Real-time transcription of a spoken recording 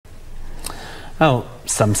Now,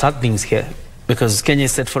 some sad things here, because Kenya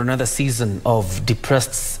is set for another season of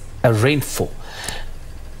depressed rainfall.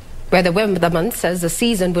 Where the weatherman says the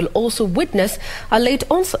season will also witness a late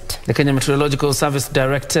onset. The Kenya Meteorological Service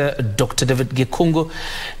Director, Dr. David Gikungu,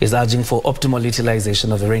 is urging for optimal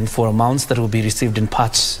utilization of the rainfall amounts that will be received in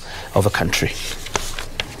parts of the country.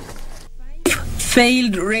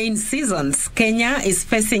 Failed rain seasons, Kenya is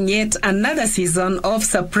facing yet another season of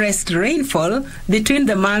suppressed rainfall between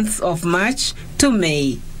the months of March to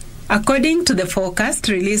May. According to the forecast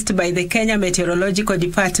released by the Kenya Meteorological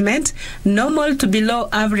Department, normal to below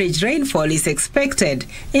average rainfall is expected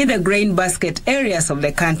in the grain basket areas of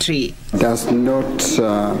the country. Does not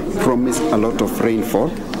promise a lot of rainfall.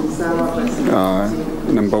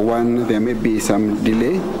 Number one, there may be some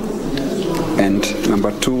delay. And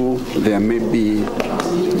number two, there may be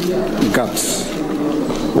gaps.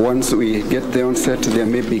 Once we get the onset, there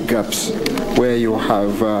may be gaps where you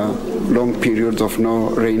have long periods of no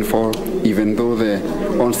rainfall, even though the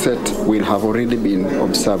onset will have already been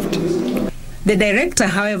observed. The director,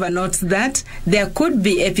 however, notes that there could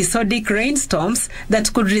be episodic rainstorms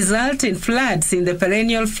that could result in floods in the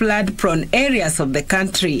perennial flood-prone areas of the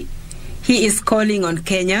country. He is calling on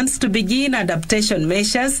Kenyans to begin adaptation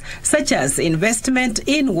measures such as investment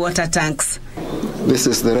in water tanks. This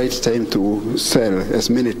is the right time to sell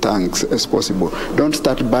as many tanks as possible. Don't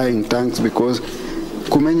start buying tanks because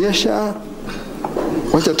kumenyesha,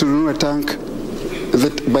 wacha tununue tank.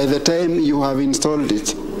 That by the time you have installed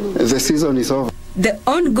it, the season is over. The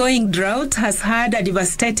ongoing drought has had a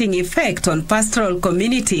devastating effect on pastoral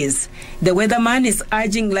communities. The weatherman is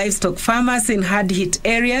urging livestock farmers in hard-hit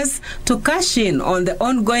areas to cash in on the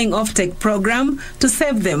ongoing offtake program to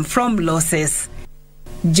save them from losses.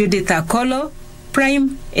 Judith Akolo,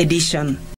 Prime Edition.